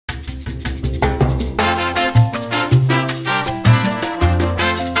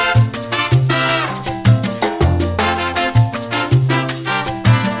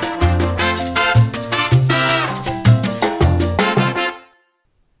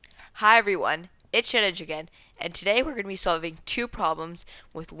Hi everyone, it's Shedage again, and today we're going to be solving two problems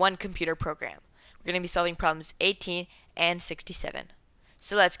with one computer program. We're going to be solving problems 18 and 67.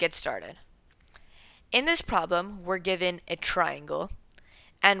 So let's get started. In this problem, we're given a triangle,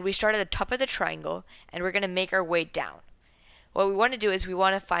 and we start at the top of the triangle, and we're going to make our way down. What we want to do is we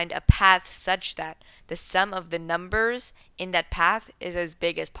want to find a path such that the sum of the numbers in that path is as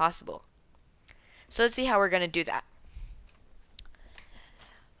big as possible. So let's see how we're going to do that.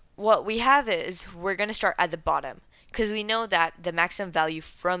 What we have is we're going to start at the bottom because we know that the maximum value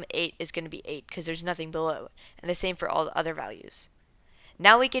from 8 is going to be 8 because there's nothing below it, and the same for all the other values.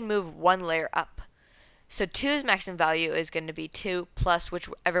 Now we can move one layer up. So 2's maximum value is going to be 2 plus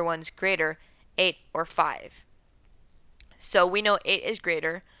whichever one's greater, 8 or 5. So we know 8 is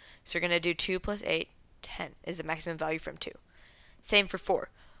greater, so we're going to do 2 plus 8, 10 is the maximum value from 2. Same for 4.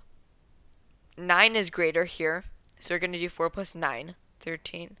 9 is greater here, so we're going to do 4 plus 9,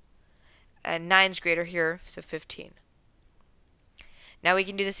 13. And 9 is greater here, so 15. Now we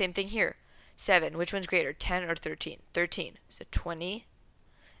can do the same thing here. 7, which one's greater, 10 or 13? 13, so 20.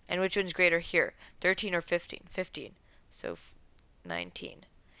 And which one's greater here, 13 or 15? 15, so 19.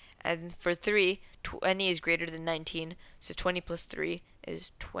 And for 3, 20 is greater than 19, so 20 plus 3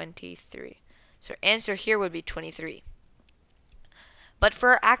 is 23. So our answer here would be 23. But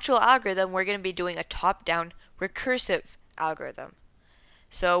for our actual algorithm, we're going to be doing a top-down recursive algorithm.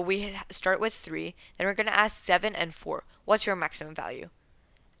 So we start with 3, then we're going to ask 7 and 4, what's your maximum value?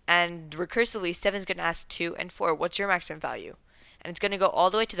 And recursively, 7 is going to ask 2 and 4, what's your maximum value? And it's going to go all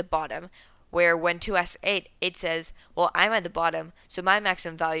the way to the bottom, where when 2 asks 8, 8 says, well, I'm at the bottom, so my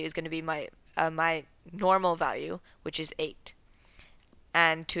maximum value is going to be my normal value, which is 8.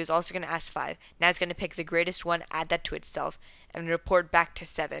 And 2 is also going to ask 5. Now it's going to pick the greatest one, add that to itself, and report back to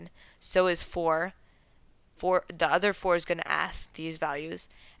 7. So is 4. The other 4 is going to ask these values,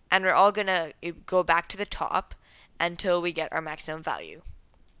 and we're all going to go back to the top until we get our maximum value.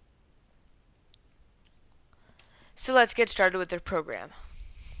 So let's get started with the program.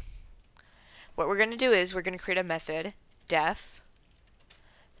 What we're going to do is we're going to create a method, def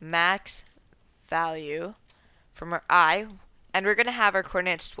max value from our I, and we're going to have our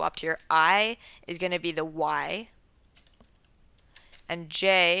coordinates swapped here. I is going to be the y, and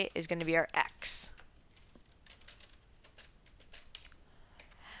j is going to be our x.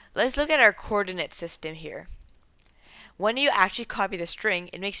 Let's look at our coordinate system here. When you actually copy the string,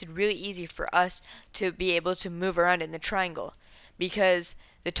 it makes it really easy for us to be able to move around in the triangle because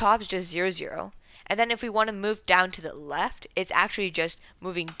the top is just 0, 0. And then if we want to move down to the left, it's actually just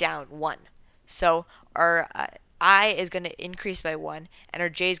moving down 1. So our I is going to increase by 1 and our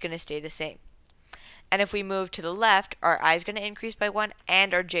j is going to stay the same. And if we move to the left, our I is going to increase by 1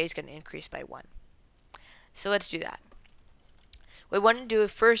 and our j is going to increase by 1. So let's do that. What we want to do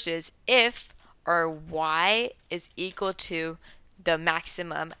first is if our y is equal to the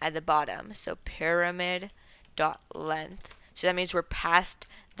maximum at the bottom, so pyramid dot length, so that means we're past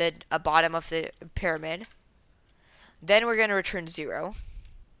the bottom of the pyramid, then we're going to return 0.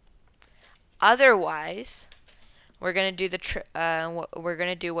 Otherwise, we're going to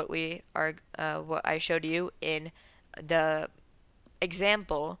do what I showed you in the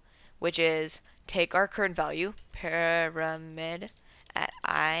example, which is take our current value, pyramid at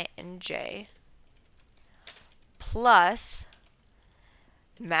I and j, plus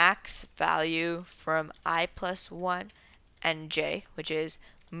max value from I plus 1 and j, which is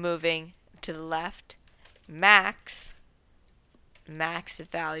moving to the left, max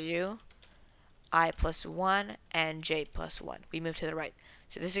value I plus 1 and j plus 1. We move to the right.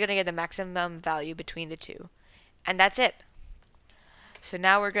 So this is going to get the maximum value between the two. And that's it. So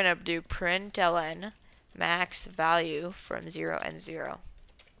now we're going to do println max value from 0 and 0.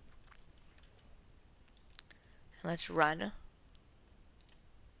 And let's run.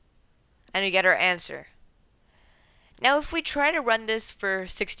 And we get our answer. Now if we try to run this for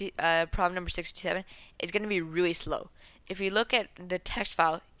problem number 67, it's going to be really slow. If you look at the text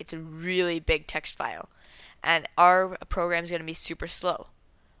file, it's a really big text file. And our program is going to be super slow.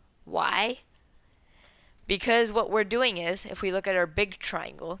 Why? Because what we're doing is, if we look at our big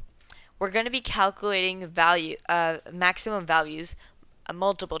triangle, we're going to be calculating maximum values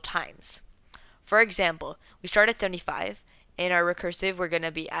multiple times. For example, we start at 75. In our recursive, we're going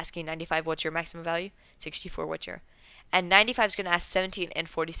to be asking 95, what's your maximum value? 64, what's your? And 95 is going to ask 17 and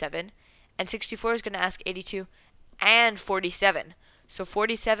 47. And 64 is going to ask 82 and 47. So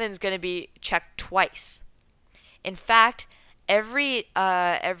 47 is going to be checked twice. In fact, every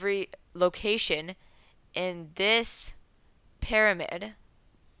location in this pyramid,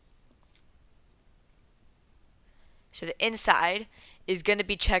 so the inside is going to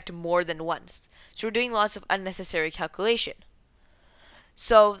be checked more than once. So we're doing lots of unnecessary calculation.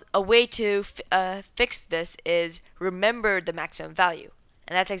 So a way to fix this is remember the maximum value.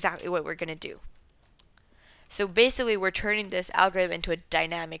 And that's exactly what we're going to do. So basically we're turning this algorithm into a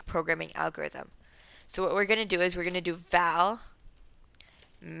dynamic programming algorithm. So what we're going to do is we're going to do val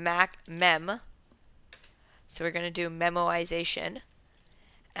mem. So we're going to do memoization.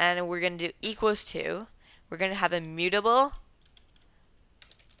 And we're going to do equals to. We're going to have a mutable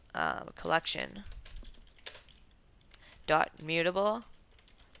collection dot mutable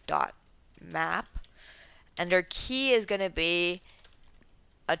dot map, and our key is going to be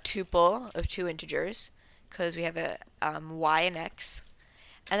a tuple of two integers because we have a y and x,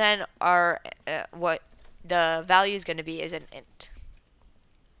 and then our what the value is going to be is an int.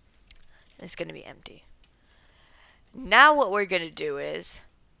 It's going to be empty. Now what we're going to do is,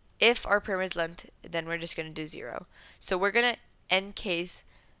 if our pyramid's length, then we're just going to do 0. So we're going to encase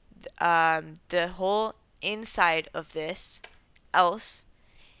the whole inside of this else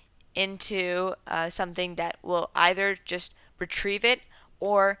into something that will either just retrieve it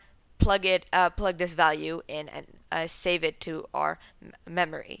or plug this value in and save it to our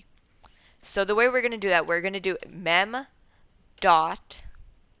memory. So the way we're going to do that, we're going to do mem dot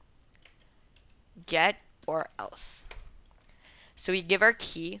get or else. So we give our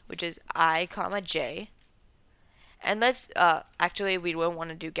key, which is I comma j, and let's actually we don't want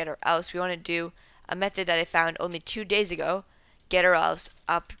to do get or else. We want to do a method that I found only 2 days ago, get or else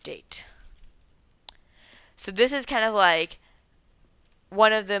update. So this is kind of like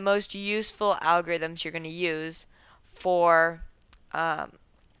one of the most useful algorithms you're going to use for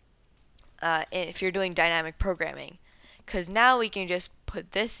if you're doing dynamic programming, because now we can just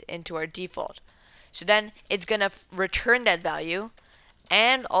put this into our default. So then it's going to return that value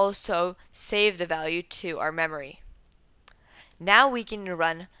and also save the value to our memory. Now we can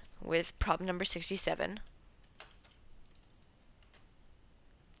run with problem number 67.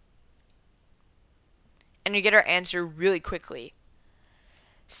 And we get our answer really quickly.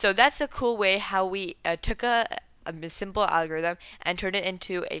 So that's a cool way how we took a simple algorithm and turned it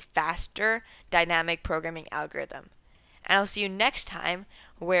into a faster dynamic programming algorithm. And I'll see you next time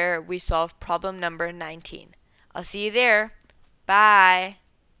where we solve problem number 19. I'll see you there. Bye.